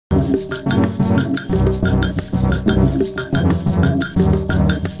Hello,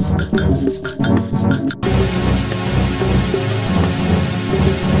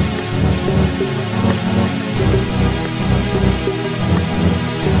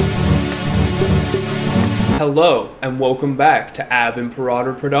 and welcome back to Ave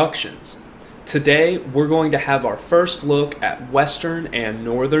Imperator Productions. Today, we're going to have our first look at Western and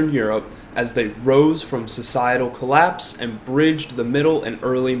Northern Europe as they rose from societal collapse and bridged the Middle and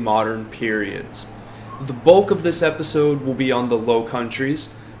early modern periods. The bulk of this episode will be on the Low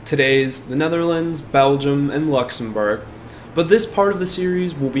Countries, today's the Netherlands, Belgium, and Luxembourg, but this part of the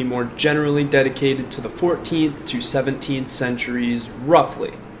series will be more generally dedicated to the 14th to 17th centuries,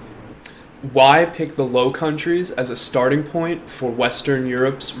 roughly. Why pick the Low Countries as a starting point for Western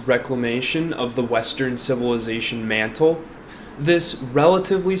Europe's reclamation of the Western civilization mantle? This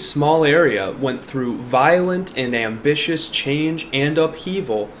relatively small area went through violent and ambitious change and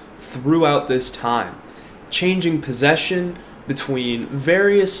upheaval throughout this time, changing possession between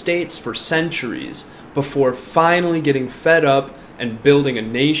various states for centuries before finally getting fed up and building a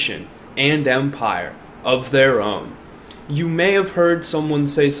nation and empire of their own. You may have heard someone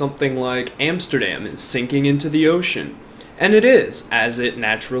say something like Amsterdam is sinking into the ocean, and it is, as it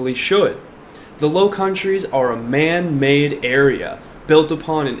naturally should. The Low Countries are a man-made area built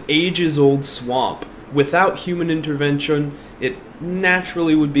upon an ages-old swamp. Without human intervention, it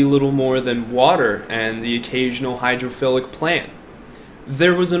naturally would be little more than water and the occasional hydrophilic plant.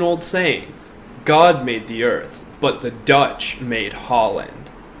 There was an old saying, God made the earth, but the Dutch made Holland.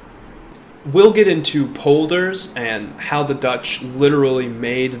 We'll get into polders and how the Dutch literally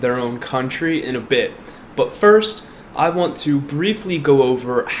made their own country in a bit, but first I want to briefly go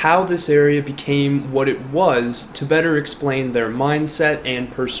over how this area became what it was to better explain their mindset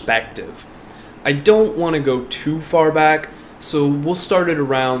and perspective. I don't want to go too far back, so we'll start at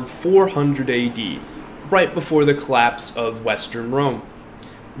around 400 AD, right before the collapse of Western Rome.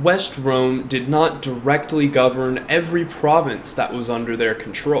 West Rome did not directly govern every province that was under their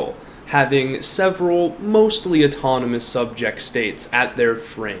control, having several mostly autonomous subject states at their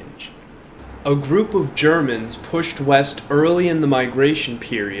fringe. A group of Germans pushed west early in the migration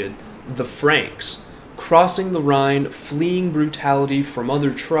period, the Franks, crossing the Rhine, fleeing brutality from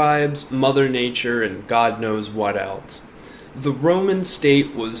other tribes, Mother Nature, and God knows what else. The Roman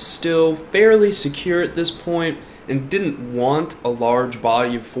state was still fairly secure at this point and didn't want a large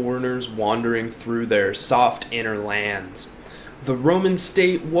body of foreigners wandering through their soft inner lands. The Roman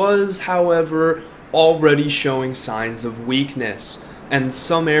state was, however, already showing signs of weakness, and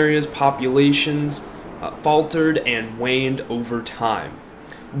some areas' populations faltered and waned over time.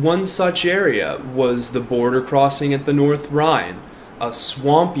 One such area was the border crossing at the North Rhine, a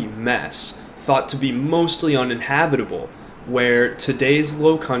swampy mess thought to be mostly uninhabitable, where today's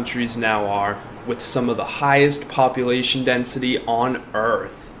Low Countries now are, with some of the highest population density on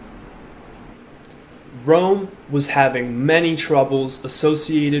Earth. Rome was having many troubles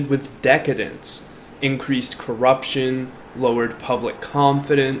associated with decadence, increased corruption, lowered public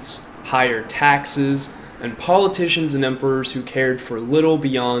confidence, higher taxes, and politicians and emperors who cared for little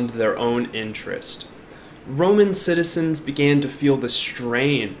beyond their own interest. Roman citizens began to feel the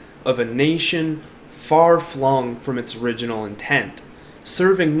strain of a nation far flung from its original intent,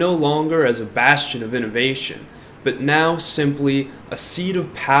 serving no longer as a bastion of innovation, but now simply a seat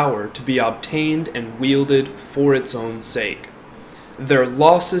of power to be obtained and wielded for its own sake. Their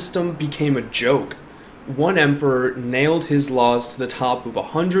law system became a joke. One emperor nailed his laws to the top of a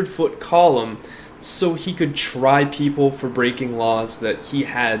 100-foot column so he could try people for breaking laws that he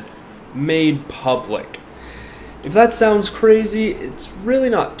had made public. If that sounds crazy, it's really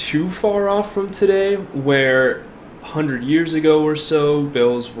not too far off from today, where 100 years ago or so,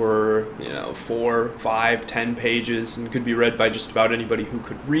 bills were, 4, 5, 10 pages and could be read by just about anybody who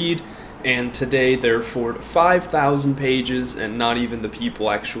could read, and today they're 4,000 to 5,000 pages, and not even the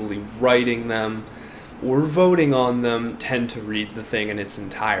people actually writing them or voting on them tend to read the thing in its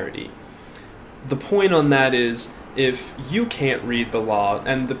entirety. The point on that is, if you can't read the law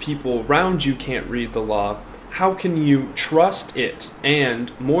and the people around you can't read the law, how can you trust it?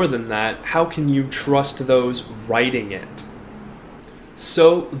 And more than that, how can you trust those writing it?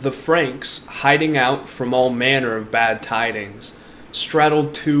 So the Franks, hiding out from all manner of bad tidings,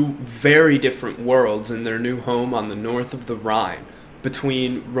 straddled two very different worlds in their new home on the north of the Rhine,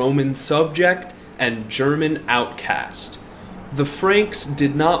 between Roman subject and German outcast. The Franks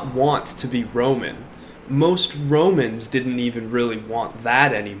did not want to be Roman. Most Romans didn't even really want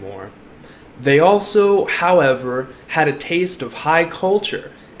that anymore. They also, however, had a taste of high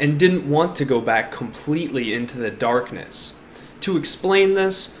culture and didn't want to go back completely into the darkness. To explain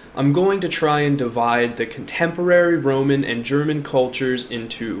this, I'm going to try and divide the contemporary Roman and German cultures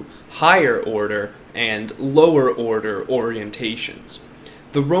into higher order and lower order orientations.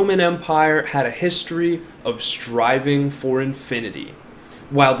 The Roman Empire had a history of striving for infinity,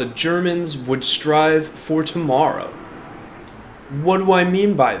 while the Germans would strive for tomorrow. What do I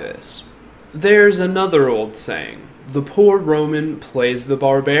mean by this? There's another old saying: the poor Roman plays the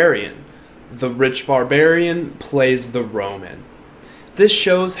barbarian, the rich barbarian plays the Roman. This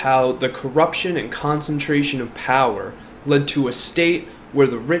shows how the corruption and concentration of power led to a state where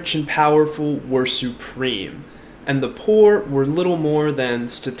the rich and powerful were supreme, and the poor were little more than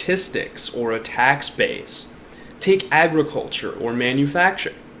statistics or a tax base. Take agriculture or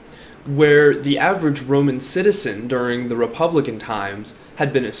manufacture, where the average Roman citizen during the Republican times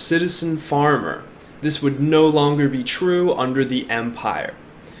had been a citizen farmer. This would no longer be true under the Empire.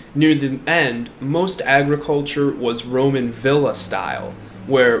 Near the end, most agriculture was Roman villa style,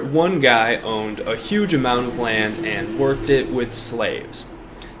 where one guy owned a huge amount of land and worked it with slaves.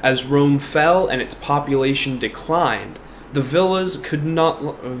 As Rome fell and its population declined, the villas could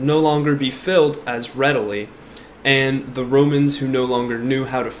no longer be filled as readily, and the Romans who no longer knew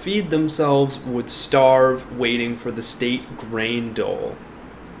how to feed themselves would starve waiting for the state grain dole.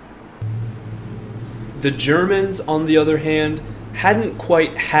 The Germans, on the other hand, hadn't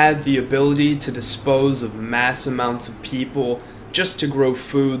quite had the ability to dispose of mass amounts of people just to grow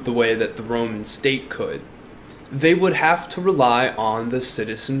food the way that the Roman state could. They would have to rely on the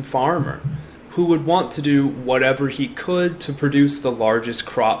citizen farmer, who would want to do whatever he could to produce the largest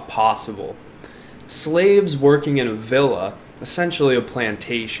crop possible. Slaves working in a villa, essentially a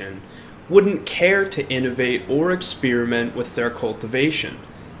plantation, wouldn't care to innovate or experiment with their cultivation.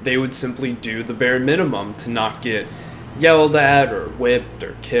 They would simply do the bare minimum to not get yelled at or whipped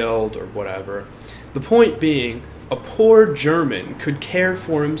or killed or whatever. The point being, a poor German could care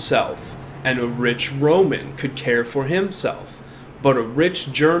for himself, and a rich Roman could care for himself, but a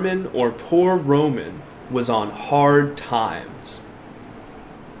rich German or poor Roman was on hard times.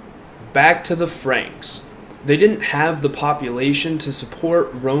 Back to the Franks. They didn't have the population to support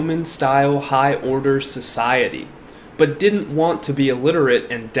Roman-style high-order society, but didn't want to be illiterate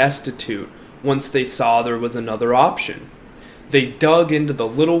and destitute once they saw there was another option. They dug into the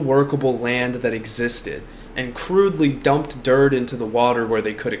little workable land that existed and crudely dumped dirt into the water where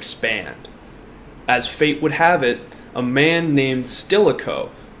they could expand. As fate would have it, a man named Stilicho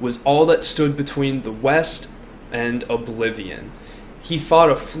was all that stood between the West and oblivion. He fought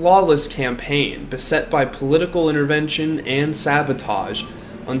a flawless campaign, beset by political intervention and sabotage,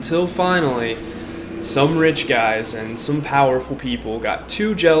 until finally, some rich guys and some powerful people got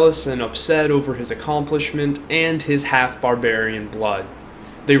too jealous and upset over his accomplishment and his half-barbarian blood.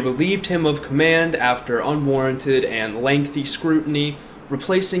 They relieved him of command after unwarranted and lengthy scrutiny,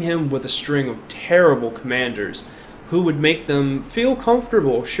 replacing him with a string of terrible commanders who would make them feel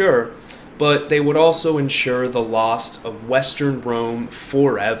comfortable, sure, but they would also ensure the loss of Western Rome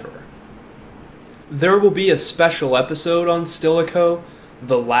forever. There will be a special episode on Stilicho,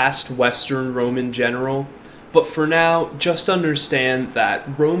 the last Western Roman general, but for now, just understand that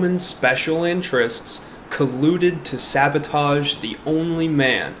Roman special interests colluded to sabotage the only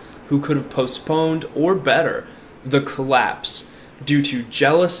man who could have postponed, or better, the collapse, due to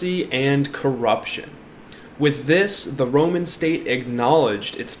jealousy and corruption. With this, the Roman state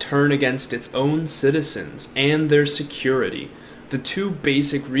acknowledged its turn against its own citizens and their security, the two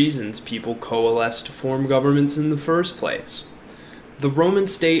basic reasons people coalesced to form governments in the first place. The Roman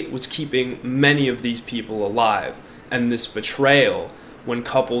state was keeping many of these people alive, and this betrayal, when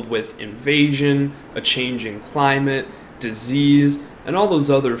coupled with invasion, a changing climate, disease, and all those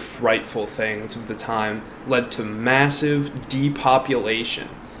other frightful things of the time, led to massive depopulation,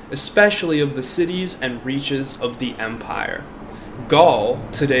 especially of the cities and reaches of the empire. Gaul,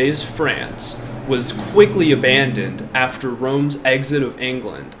 today's France, was quickly abandoned after Rome's exit of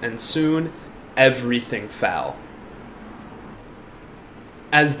England, and soon everything fell.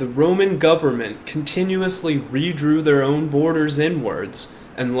 As the Roman government continuously redrew their own borders inwards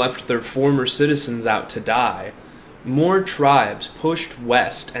and left their former citizens out to die, more tribes pushed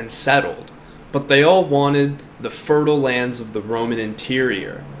west and settled, but they all wanted the fertile lands of the Roman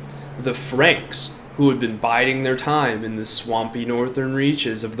interior. The Franks, who had been biding their time in the swampy northern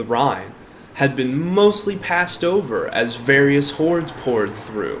reaches of the Rhine, had been mostly passed over as various hordes poured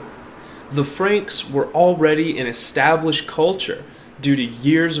through. The Franks were already an established culture due to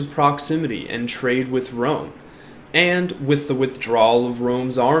years of proximity and trade with Rome, and with the withdrawal of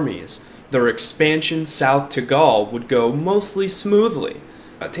Rome's armies, their expansion south to Gaul would go mostly smoothly,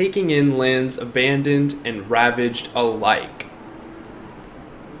 taking in lands abandoned and ravaged alike.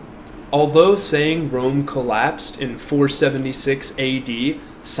 Although saying Rome collapsed in 476 AD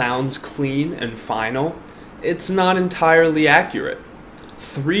sounds clean and final, it's not entirely accurate.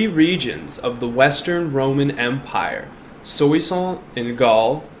 Three regions of the Western Roman Empire, Soissons in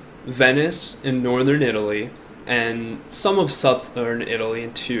Gaul, Venice in northern Italy, and some of southern Italy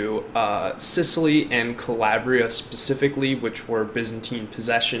into Sicily and Calabria specifically, which were Byzantine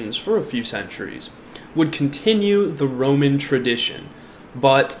possessions for a few centuries, would continue the Roman tradition,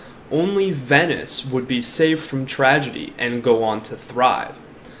 but only Venice would be saved from tragedy and go on to thrive.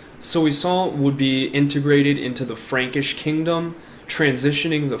 Soissons would be integrated into the Frankish kingdom,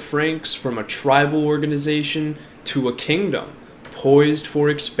 transitioning the Franks from a tribal organization to a kingdom poised for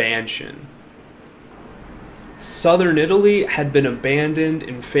expansion. Southern Italy had been abandoned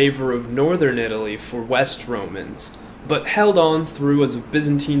in favor of northern Italy for West Romans, but held on through as a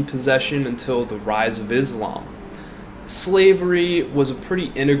Byzantine possession until the rise of Islam. Slavery was a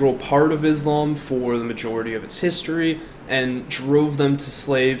pretty integral part of Islam for the majority of its history, and drove them to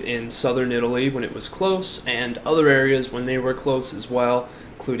slave in southern Italy when it was close, and other areas when they were close as well,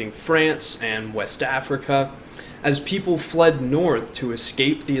 including France and West Africa. As people fled north to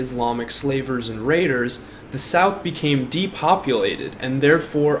escape the Islamic slavers and raiders, the south became depopulated and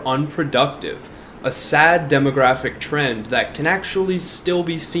therefore unproductive, a sad demographic trend that can actually still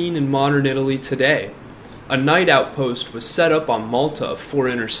be seen in modern Italy today. A night outpost was set up on Malta for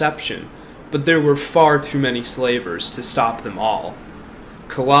interception, but there were far too many slavers to stop them all.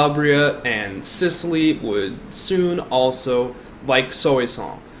 Calabria and Sicily would soon also, like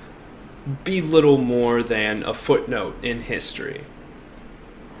Soissons, be little more than a footnote in history.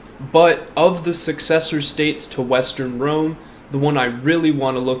 But of the successor states to Western Rome, the one I really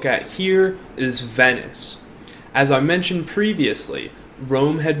want to look at here is Venice. As I mentioned previously,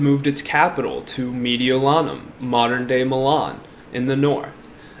 Rome had moved its capital to Mediolanum, modern-day Milan, in the north,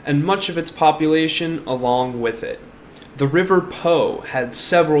 and much of its population along with it. The River Po had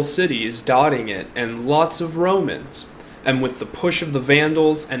several cities dotting it and lots of Romans, and with the push of the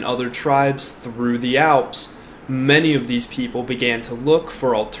Vandals and other tribes through the Alps, many of these people began to look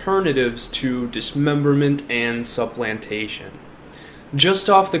for alternatives to dismemberment and supplantation. Just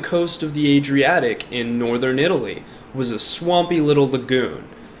off the coast of the Adriatic in northern Italy was a swampy little lagoon,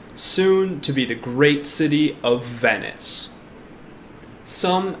 soon to be the great city of Venice.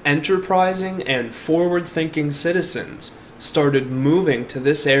 Some enterprising and forward-thinking citizens started moving to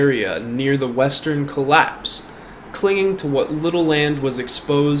this area near the Western Collapse, clinging to what little land was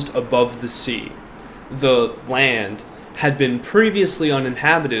exposed above the sea. The land had been previously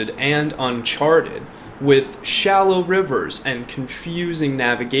uninhabited and uncharted, with shallow rivers and confusing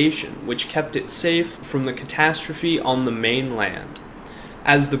navigation, which kept it safe from the catastrophe on the mainland.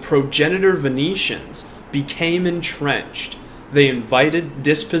 As the progenitor Venetians became entrenched, they invited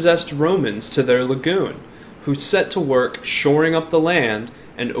dispossessed Romans to their lagoon, who set to work shoring up the land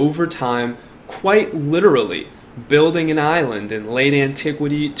and over time, quite literally, building an island in late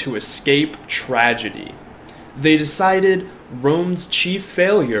antiquity to escape tragedy. They decided Rome's chief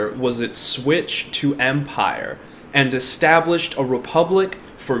failure was its switch to empire, and established a republic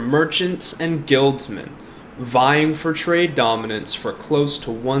for merchants and guildsmen, vying for trade dominance for close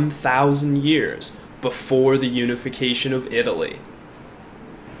to 1,000 years before the unification of Italy.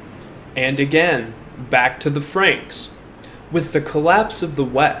 And again, back to the Franks. With the collapse of the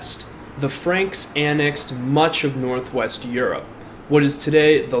West, the Franks annexed much of northwest Europe, what is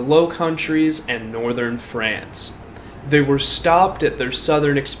today the Low Countries and northern France. They were stopped at their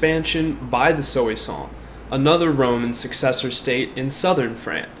southern expansion by the Soissons, another Roman successor state in southern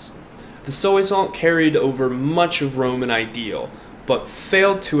France. The Soissons carried over much of Roman ideal, but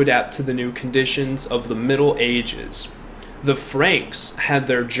failed to adapt to the new conditions of the Middle Ages. The Franks had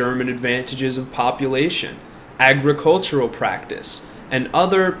their German advantages of population, agricultural practice, and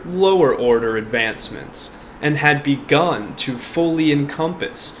other lower-order advancements, and had begun to fully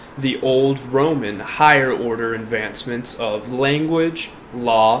encompass the old Roman higher-order advancements of language,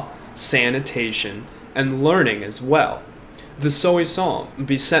 law, sanitation, and learning as well. The Soissons,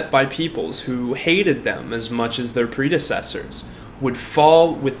 beset by peoples who hated them as much as their predecessors, would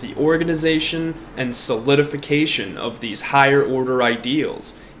fall with the organization and solidification of these higher-order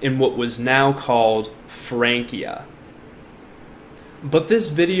ideals in what was now called Francia. But this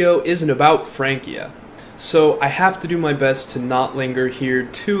video isn't about Francia, so I have to do my best to not linger here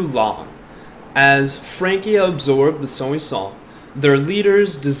too long. As Francia absorbed the Soissons, their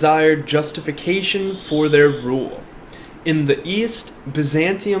leaders desired justification for their rule. In the east,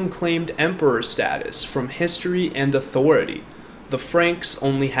 Byzantium claimed emperor status from history and authority, the Franks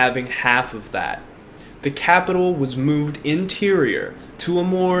only having half of that. the capital was moved interior to a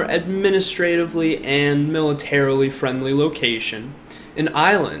more administratively and militarily friendly location, an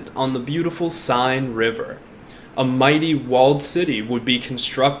island on the beautiful Seine River. A mighty walled city would be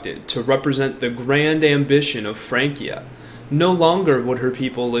constructed to represent the grand ambition of Francia. No longer would her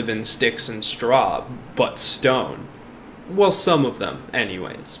people live in sticks and straw, but stone. Well, some of them,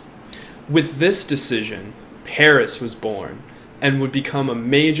 anyways. With this decision, Paris was born, and would become a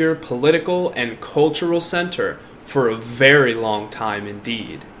major political and cultural center for a very long time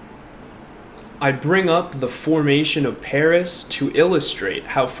indeed. I bring up the formation of Paris to illustrate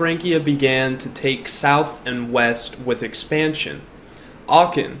how Francia began to take south and west with expansion,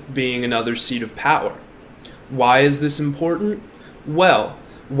 Aachen being another seat of power. Why is this important? Well,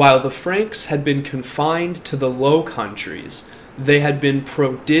 while the Franks had been confined to the Low Countries, they had been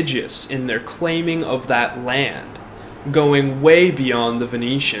prodigious in their claiming of that land, going way beyond the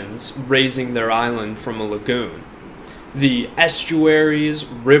Venetians raising their island from a lagoon. The estuaries,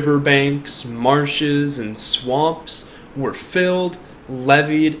 riverbanks, marshes, and swamps were filled,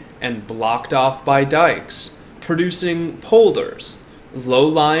 levied, and blocked off by dikes, producing polders,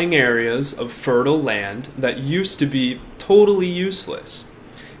 low-lying areas of fertile land that used to be totally useless.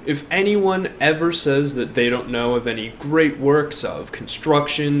 If anyone ever says that they don't know of any great works of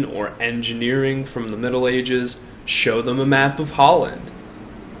construction or engineering from the Middle Ages, show them a map of Holland.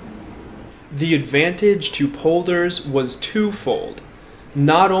 The advantage to polders was twofold.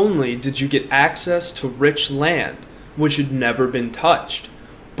 Not only did you get access to rich land, which had never been touched,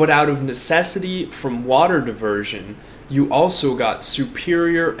 but out of necessity from water diversion, you also got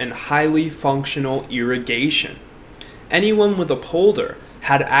superior and highly functional irrigation. Anyone with a polder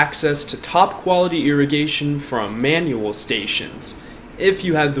had access to top quality irrigation from manual stations, if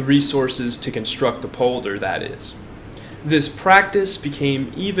you had the resources to construct a polder, that is. This practice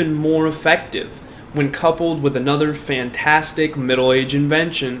became even more effective when coupled with another fantastic Middle Age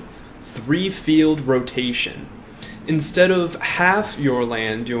invention, three-field rotation. Instead of half your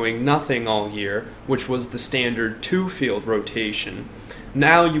land doing nothing all year, which was the standard two-field rotation,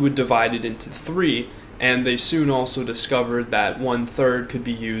 now you would divide it into three, and they soon also discovered that 1/3 could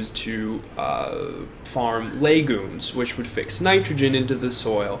be used to farm legumes, which would fix nitrogen into the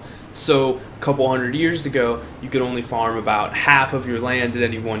soil. So a couple hundred years ago, you could only farm about half of your land at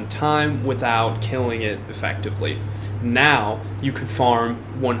any one time without killing it effectively. Now, you could farm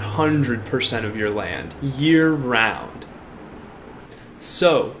 100% of your land, year-round.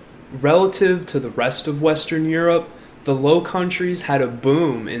 So, relative to the rest of Western Europe, the Low Countries had a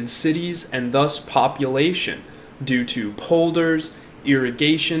boom in cities and thus population due to polders,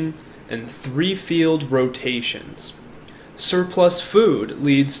 irrigation, and three-field rotations. Surplus food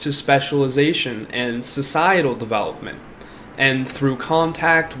leads to specialization and societal development, and through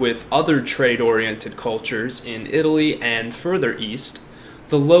contact with other trade-oriented cultures in Italy and further east,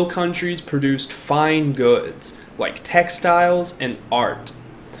 the Low Countries produced fine goods like textiles and art.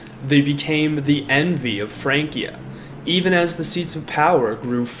 They became the envy of Francia, even as the seats of power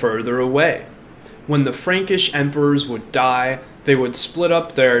grew further away. When the Frankish emperors would die, they would split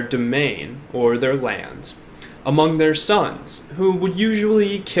up their domain, or their lands, among their sons, who would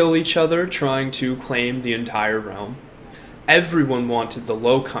usually kill each other trying to claim the entire realm. Everyone wanted the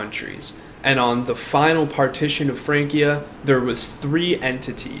Low Countries, and on the final partition of Francia, there was three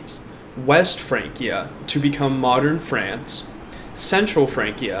entities: West Francia, to become modern France; Central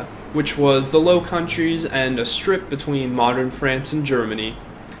Francia, which was the Low Countries and a strip between modern France and Germany;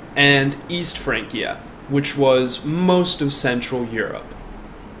 and East Francia, which was most of Central Europe.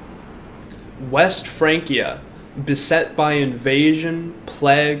 West Francia, beset by invasion,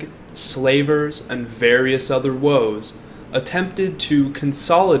 plague, slavers, and various other woes, attempted to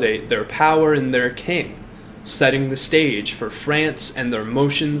consolidate their power in their king, setting the stage for France and their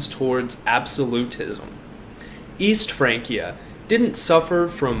motions towards absolutism. East Francia didn't suffer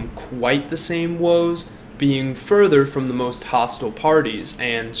from quite the same woes, being further from the most hostile parties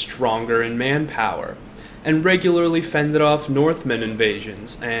and stronger in manpower, and regularly fended off Northman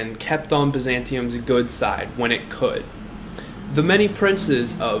invasions and kept on Byzantium's good side when it could. The many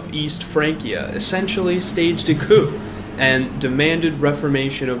princes of East Francia essentially staged a coup and demanded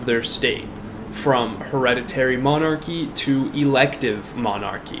reformation of their state, from hereditary monarchy to elective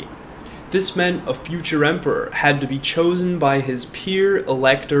monarchy. This meant a future emperor had to be chosen by his peer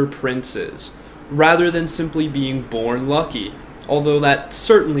elector princes, rather than simply being born lucky, although that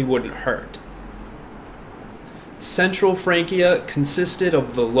certainly wouldn't hurt. Central Francia consisted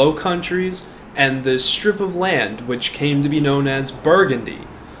of the Low Countries and the strip of land which came to be known as Burgundy,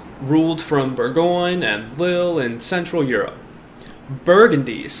 ruled from Bourgogne and Lille in Central Europe.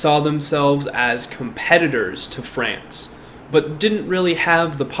 Burgundy saw themselves as competitors to France, but didn't really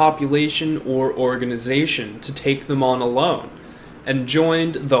have the population or organization to take them on alone, and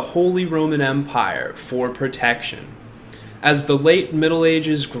joined the Holy Roman Empire for protection. As the late Middle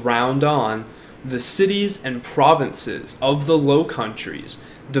Ages ground on, the cities and provinces of the Low Countries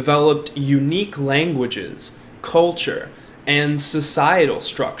developed unique languages, culture, and societal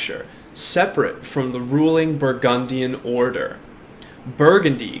structure separate from the ruling Burgundian order.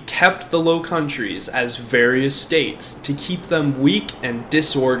 Burgundy kept the Low Countries as various states to keep them weak and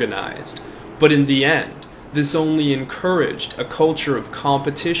disorganized, but in the end, this only encouraged a culture of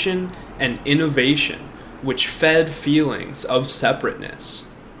competition and innovation, which fed feelings of separateness.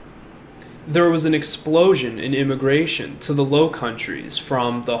 There was an explosion in immigration to the Low Countries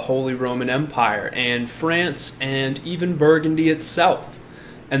from the Holy Roman Empire and France and even Burgundy itself,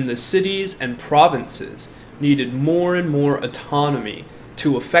 and the cities and provinces needed more and more autonomy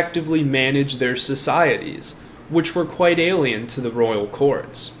to effectively manage their societies, which were quite alien to the royal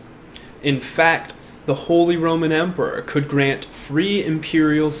courts. In fact, the Holy Roman Emperor could grant free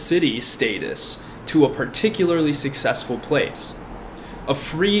imperial city status to a particularly successful place. A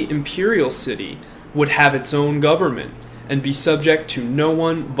free imperial city would have its own government and be subject to no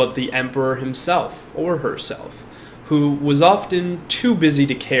one but the emperor himself or herself, who was often too busy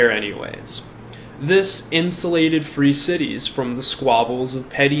to care anyways. This insulated free cities from the squabbles of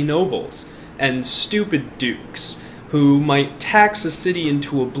petty nobles and stupid dukes who might tax a city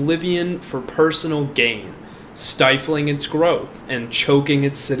into oblivion for personal gain, stifling its growth and choking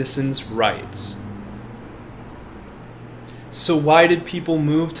its citizens' rights. So why did people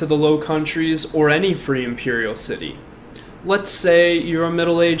move to the Low Countries or any free imperial city? Let's say you're a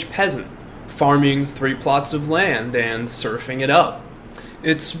middle-aged peasant, farming 3 plots of land and surfing it up.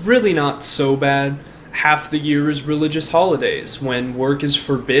 It's really not so bad. Half the year is religious holidays, when work is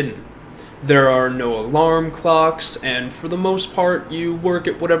forbidden. There are no alarm clocks, and for the most part, you work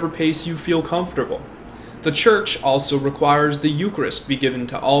at whatever pace you feel comfortable. The church also requires the Eucharist be given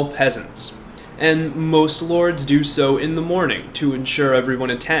to all peasants, and most lords do so in the morning to ensure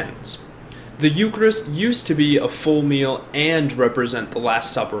everyone attends. The Eucharist used to be a full meal and represent the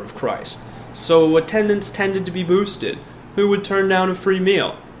Last Supper of Christ, so attendance tended to be boosted. Who would turn down a free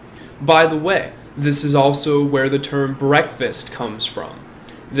meal? By the way, this is also where the term breakfast comes from.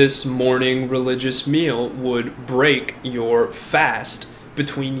 This morning religious meal would break your fast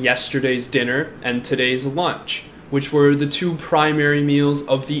between yesterday's dinner and today's lunch, which were the 2 primary meals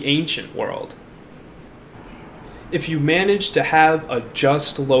of the ancient world. If you managed to have a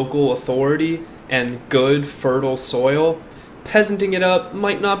just local authority and good fertile soil, peasanting it up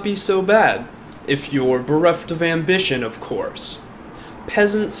might not be so bad. If you're bereft of ambition, of course.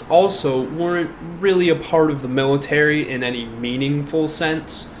 Peasants also weren't really a part of the military in any meaningful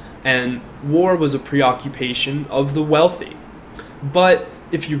sense, and war was a preoccupation of the wealthy. But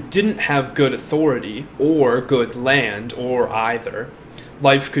if you didn't have good authority, or good land, or either,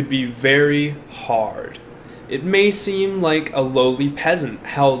 life could be very hard. It may seem like a lowly peasant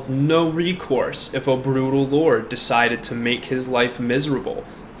held no recourse if a brutal lord decided to make his life miserable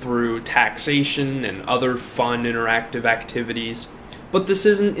through taxation and other fun interactive activities, but this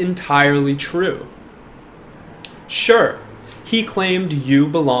isn't entirely true. Sure, he claimed you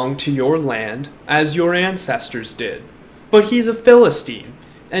belonged to your land as your ancestors did, but he's a Philistine,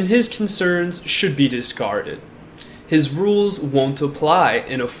 and his concerns should be discarded. His rules won't apply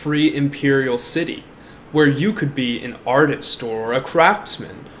in a free imperial city, where you could be an artist or a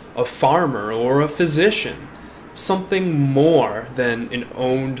craftsman, a farmer or a physician, something more than an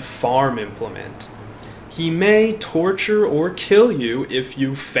owned farm implement. He may torture or kill you if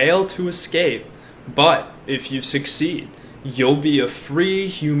you fail to escape, but if you succeed, you'll be a free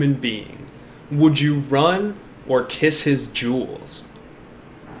human being. Would you run or kiss his jewels?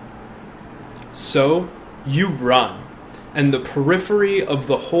 So, you run, and the periphery of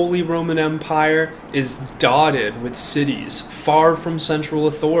the Holy Roman Empire is dotted with cities far from central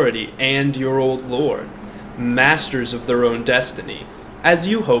authority and your old lord, masters of their own destiny, as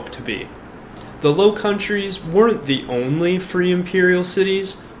you hope to be. The Low Countries weren't the only free imperial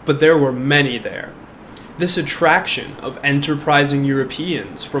cities, but there were many there. This attraction of enterprising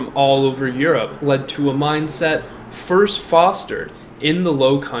Europeans from all over Europe led to a mindset first fostered in the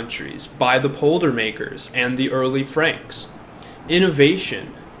Low Countries by the polder makers and the early Franks.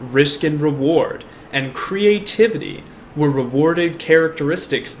 Innovation, risk and reward, and creativity were rewarded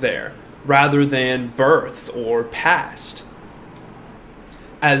characteristics there, rather than birth or past.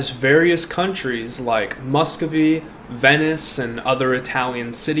 As various countries like Muscovy, Venice, and other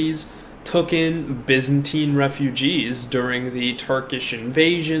Italian cities took in Byzantine refugees during the Turkish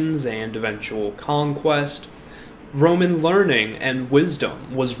invasions and eventual conquest. Roman learning and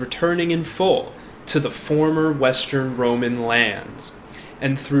wisdom was returning in full to the former Western Roman lands,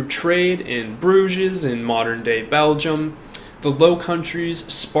 and through trade in Bruges in modern-day Belgium, the Low Countries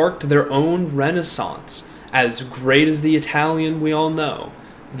sparked their own renaissance, as great as the Italian we all know,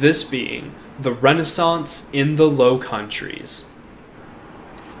 this being the Renaissance in the Low Countries.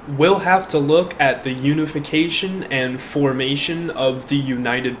 We'll have to look at the unification and formation of the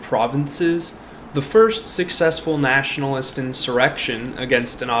United Provinces, the first successful nationalist insurrection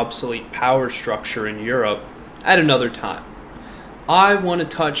against an obsolete power structure in Europe, at another time. I want to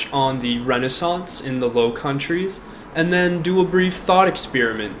touch on the Renaissance in the Low Countries, and then do a brief thought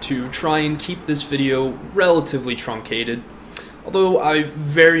experiment to try and keep this video relatively truncated. Although I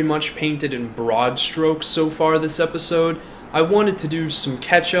very much painted in broad strokes so far this episode, I wanted to do some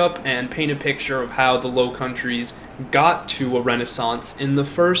catch-up and paint a picture of how the Low Countries got to a Renaissance in the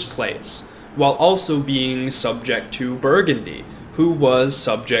first place, while also being subject to Burgundy, who was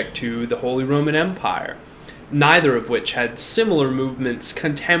subject to the Holy Roman Empire, neither of which had similar movements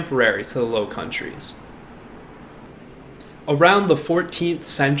contemporary to the Low Countries. Around the 14th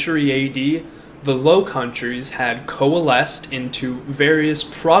century AD, the Low Countries had coalesced into various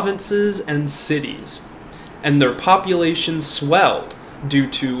provinces and cities, and their population swelled due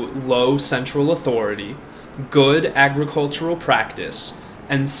to low central authority, good agricultural practice,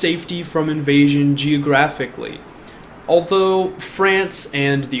 and safety from invasion geographically, although France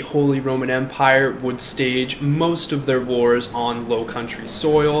and the Holy Roman Empire would stage most of their wars on Low Country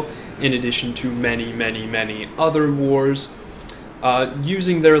soil, in addition to many other wars,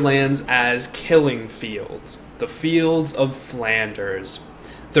 using their lands as killing fields, the fields of Flanders.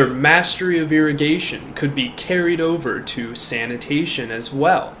 Their mastery of irrigation could be carried over to sanitation as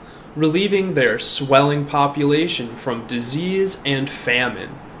well, relieving their swelling population from disease and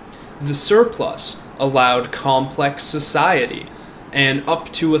famine. The surplus allowed complex society, and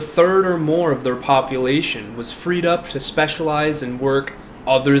up to a third or more of their population was freed up to specialize in work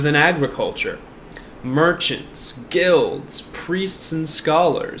other than agriculture. Merchants, guilds, priests and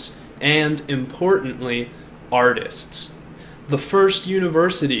scholars, and, importantly, artists. The first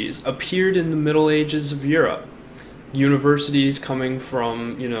universities appeared in the Middle Ages of Europe. Universities coming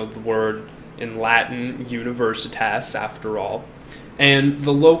from, the word in Latin, universitas, after all. And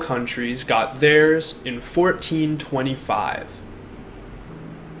the Low Countries got theirs in 1425.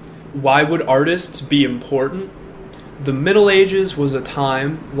 Why would artists be important? The Middle Ages was a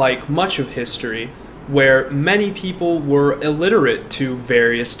time, like much of history, where many people were illiterate to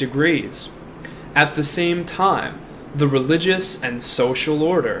various degrees. At the same time, the religious and social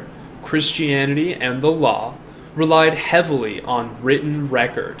order, Christianity and the law, relied heavily on written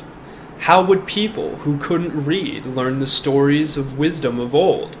record. How would people who couldn't read learn the stories of wisdom of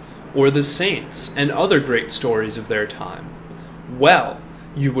old, or the saints and other great stories of their time? Well,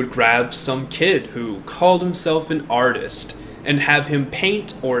 you would grab some kid who called himself an artist and have him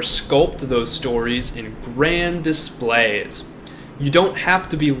paint or sculpt those stories in grand displays. You don't have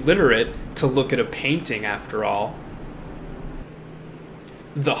to be literate to look at a painting, after all.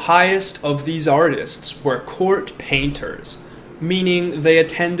 The highest of these artists were court painters, meaning they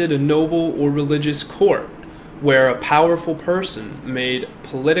attended a noble or religious court, where a powerful person made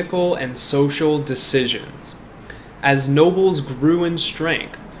political and social decisions. As nobles grew in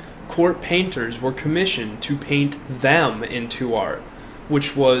strength, court painters were commissioned to paint them into art,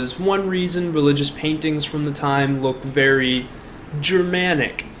 which was one reason religious paintings from the time look very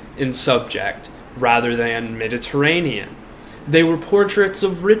Germanic in subject, rather than Mediterranean. They were portraits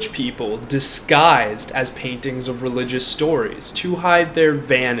of rich people disguised as paintings of religious stories to hide their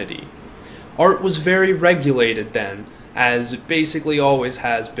vanity. Art was very regulated then, as it basically always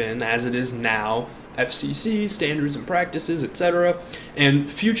has been, as it is now, FCC, standards and practices, etc., and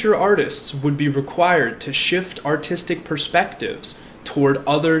future artists would be required to shift artistic perspectives toward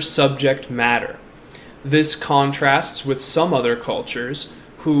other subject matter. This contrasts with some other cultures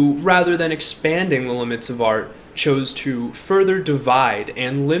who, rather than expanding the limits of art, chose to further divide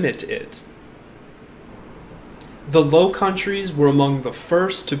and limit it. The Low Countries were among the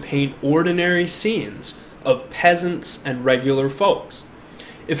first to paint ordinary scenes of peasants and regular folks.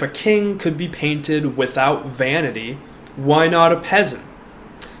 If a king could be painted without vanity, why not a peasant?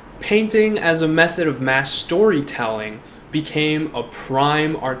 Painting as a method of mass storytelling became a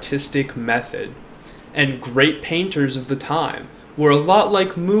prime artistic method, and great painters of the time were a lot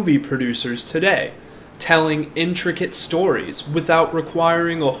like movie producers today, telling intricate stories without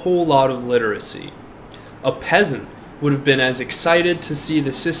requiring a whole lot of literacy. A peasant would have been as excited to see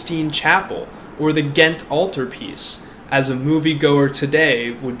the Sistine Chapel or the Ghent altarpiece as a moviegoer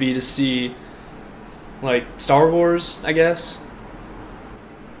today would be to see, like, Star Wars, I guess.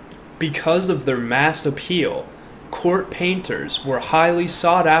 Because of their mass appeal, court painters were highly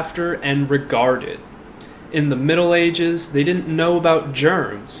sought after and regarded. In the Middle Ages, they didn't know about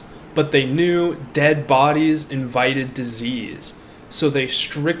germs, but they knew dead bodies invited disease, so they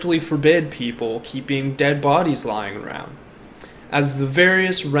strictly forbid people keeping dead bodies lying around. As the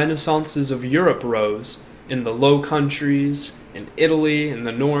various renaissances of Europe rose, in the Low Countries, in Italy, in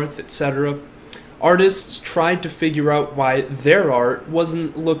the North, etc., artists tried to figure out why their art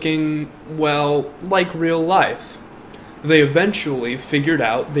wasn't looking, well, like real life. They eventually figured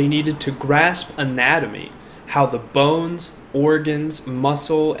out they needed to grasp anatomy, how the bones, organs,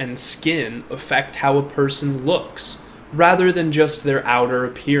 muscle, and skin affect how a person looks, rather than just their outer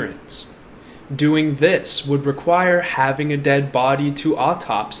appearance. Doing this would require having a dead body to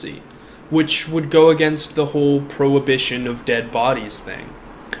autopsy, which would go against the whole prohibition of dead bodies thing.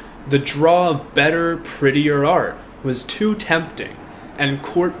 The draw of better, prettier art was too tempting, and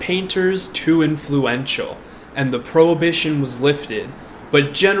court painters too influential, and the prohibition was lifted,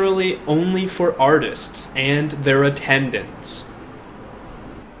 but generally only for artists and their attendants.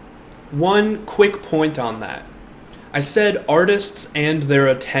 One quick point on that. I said artists and their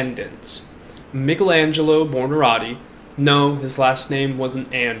attendants. Michelangelo Buonarroti, no, his last name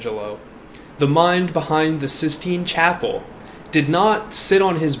wasn't Angelo, the mind behind the Sistine Chapel, did not sit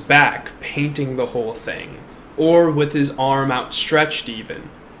on his back painting the whole thing, or with his arm outstretched even.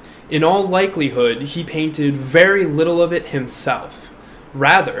 In all likelihood, he painted very little of it himself.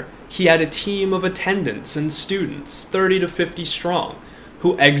 Rather, he had a team of attendants and students, 30 to 50 strong,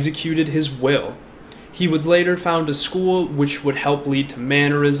 who executed his will. He would later found a school which would help lead to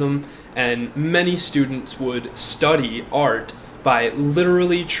mannerism, and many students would study art by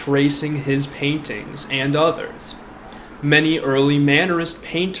literally tracing his paintings and others. Many early Mannerist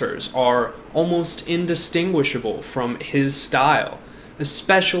painters are almost indistinguishable from his style,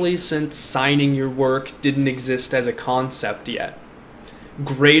 especially since signing your work didn't exist as a concept yet.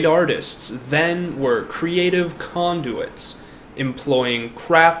 Great artists then were creative conduits, employing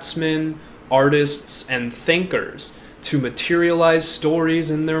craftsmen, artists, and thinkers to materialize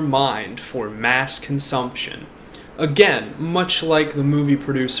stories in their mind for mass consumption. Again, much like the movie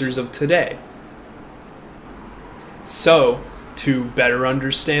producers of today. So, to better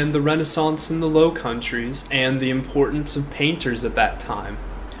understand the Renaissance in the Low Countries and the importance of painters at that time,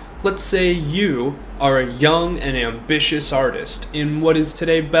 let's say you are a young and ambitious artist in what is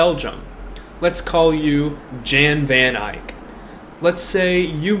today Belgium. Let's call you Jan Van Eyck. Let's say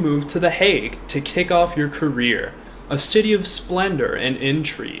you move to The Hague to kick off your career, a city of splendor and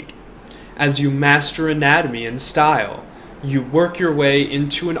intrigue. As you master anatomy and style, you work your way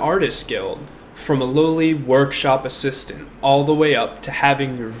into an artist guild, from a lowly workshop assistant all the way up to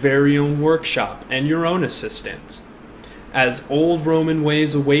having your very own workshop and your own assistants. As old Roman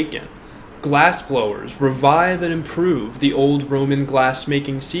ways awaken, glassblowers revive and improve the old Roman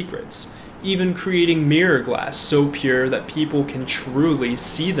glass-making secrets, even creating mirror glass so pure that people can truly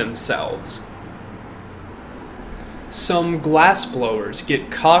see themselves. Some glassblowers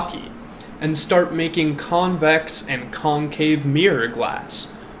get cocky and start making convex and concave mirror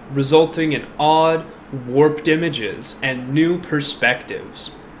glass, resulting in odd, warped images and new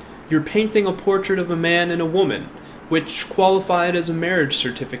perspectives. You're painting a portrait of a man and a woman, which qualified as a marriage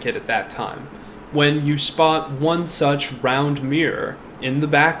certificate at that time, when you spot one such round mirror in the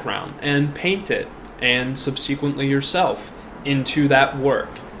background and paint it, and subsequently yourself, into that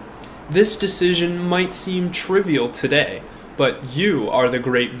work. This decision might seem trivial today, but you are the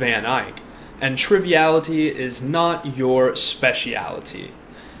great Van Eyck, and triviality is not your speciality.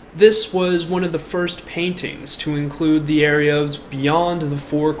 This was one of the first paintings to include the areas beyond the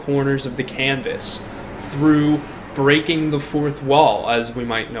four corners of the canvas, through breaking the fourth wall as we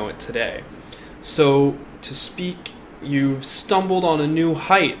might know it today. So, to speak, you've stumbled on a new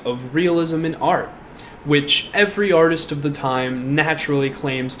height of realism in art, which every artist of the time naturally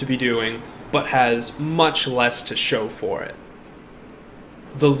claims to be doing, but has much less to show for it.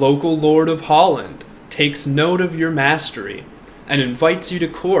 The local lord of Holland takes note of your mastery and invites you to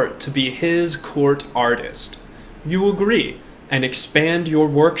court to be his court artist. You agree, and expand your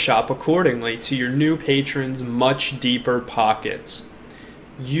workshop accordingly to your new patron's much deeper pockets.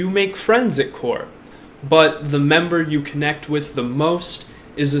 You make friends at court, but the member you connect with the most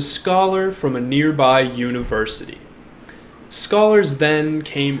is a scholar from a nearby university. Scholars then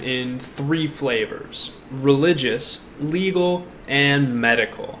came in three flavors: religious, legal, and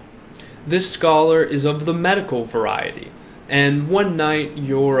medical. This scholar is of the medical variety, and one night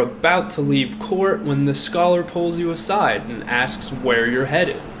you're about to leave court when the scholar pulls you aside and asks where you're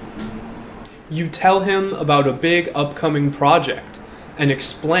headed. You tell him about a big upcoming project and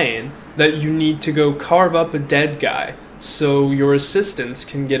explain that you need to go carve up a dead guy so your assistants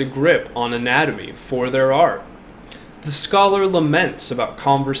can get a grip on anatomy for their art. The scholar laments about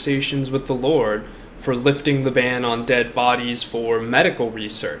conversations with the Lord for lifting the ban on dead bodies for medical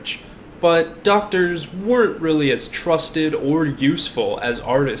research, but doctors weren't really as trusted or useful as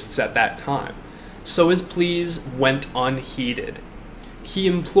artists at that time, so his pleas went unheeded. He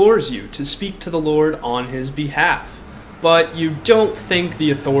implores you to speak to the Lord on his behalf, but you don't think the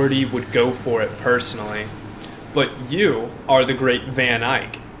authority would go for it personally. But you are the great Van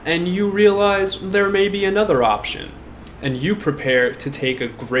Eyck, and you realize there may be another option, and you prepare to take a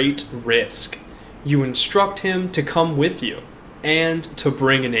great risk. You instruct him to come with you, and to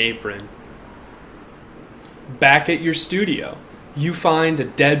bring an apron. Back at your studio, you find a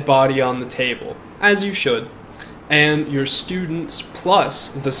dead body on the table, as you should, and your students plus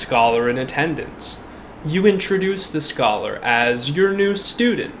the scholar in attendance. You introduce the scholar as your new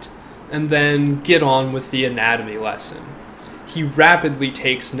student, and then get on with the anatomy lesson. He rapidly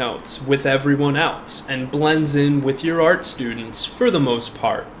takes notes with everyone else and blends in with your art students for the most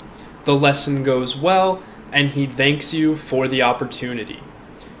part. The lesson goes well, and he thanks you for the opportunity.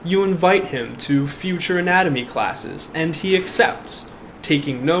 You invite him to future anatomy classes, and he accepts,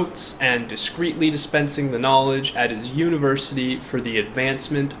 taking notes and discreetly dispensing the knowledge at his university for the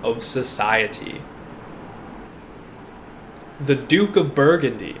advancement of society. The Duke of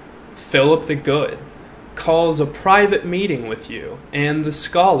Burgundy, Philip the Good, calls a private meeting with you and the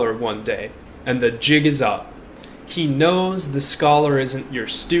scholar one day, and the jig is up. He knows the scholar isn't your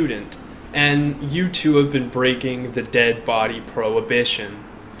student, and you two have been breaking the dead body prohibition.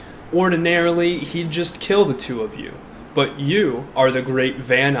 Ordinarily, he'd just kill the two of you, but you are the great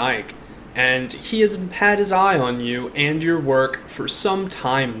Van Eyck, and he has had his eye on you and your work for some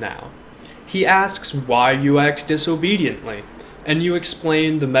time now. He asks why you act disobediently, and you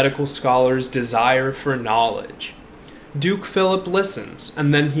explain the medical scholar's desire for knowledge. Duke Philip listens,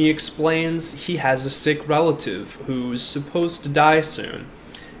 and then he explains he has a sick relative who's supposed to die soon,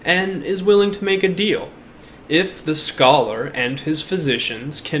 and is willing to make a deal. If the scholar and his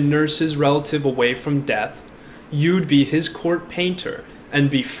physicians can nurse his relative away from death, you'd be his court painter and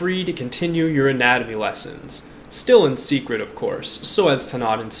be free to continue your anatomy lessons, still in secret of course, so as to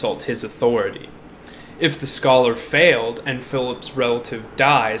not insult his authority. If the scholar failed and Philip's relative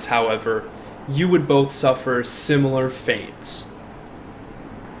dies, however, you would both suffer similar fates.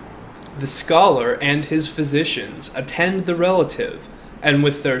 The scholar and his physicians attend the relative, and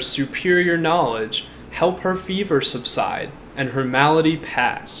with their superior knowledge, help her fever subside and her malady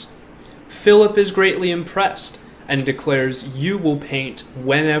pass. Philip is greatly impressed and declares you will paint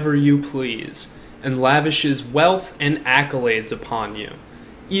whenever you please, and lavishes wealth and accolades upon you,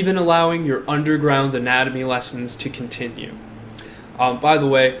 even allowing your underground anatomy lessons to continue. By the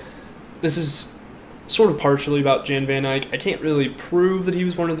way, this is sort of partially about Jan Van Eyck. I can't really prove that he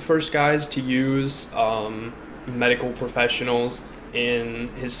was one of the first guys to use medical professionals in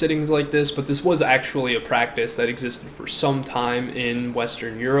his sittings like this, but this was actually a practice that existed for some time in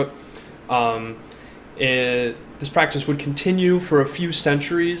Western Europe. This practice would continue for a few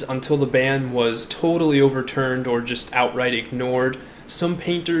centuries until the ban was totally overturned or just outright ignored. Some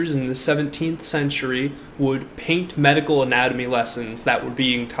painters in the 17th century would paint medical anatomy lessons that were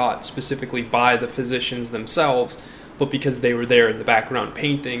being taught specifically by the physicians themselves, but because they were there in the background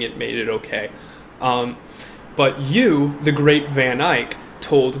painting, it made it okay. But you, the great Van Eyck,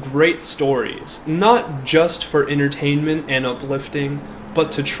 told great stories, not just for entertainment and uplifting,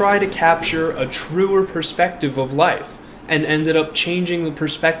 but to try to capture a truer perspective of life, and ended up changing the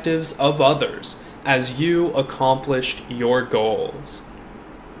perspectives of others as you accomplished your goals.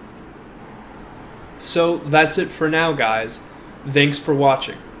 So that's it for now, guys. Thanks for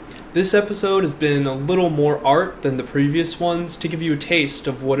watching. This episode has been a little more art than the previous ones to give you a taste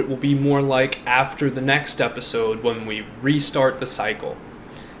of what it will be more like after the next episode when we restart the cycle.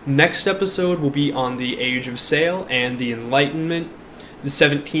 Next episode will be on the Age of Sail and the Enlightenment, the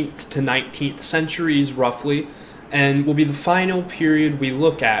 17th to 19th centuries roughly, and will be the final period we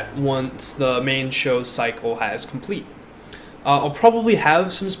look at once the main show cycle has complete. I'll probably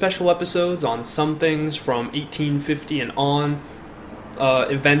have some special episodes on some things from 1850 and on,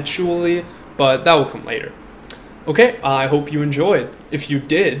 eventually, but that will come later. Okay, I hope you enjoyed. If you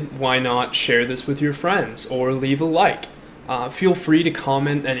did, why not share this with your friends or leave a like. Feel free to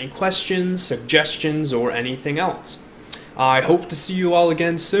comment any questions, suggestions, or anything else. I hope to see you all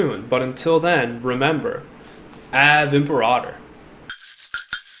again soon, but until then, remember, Ave Imperator.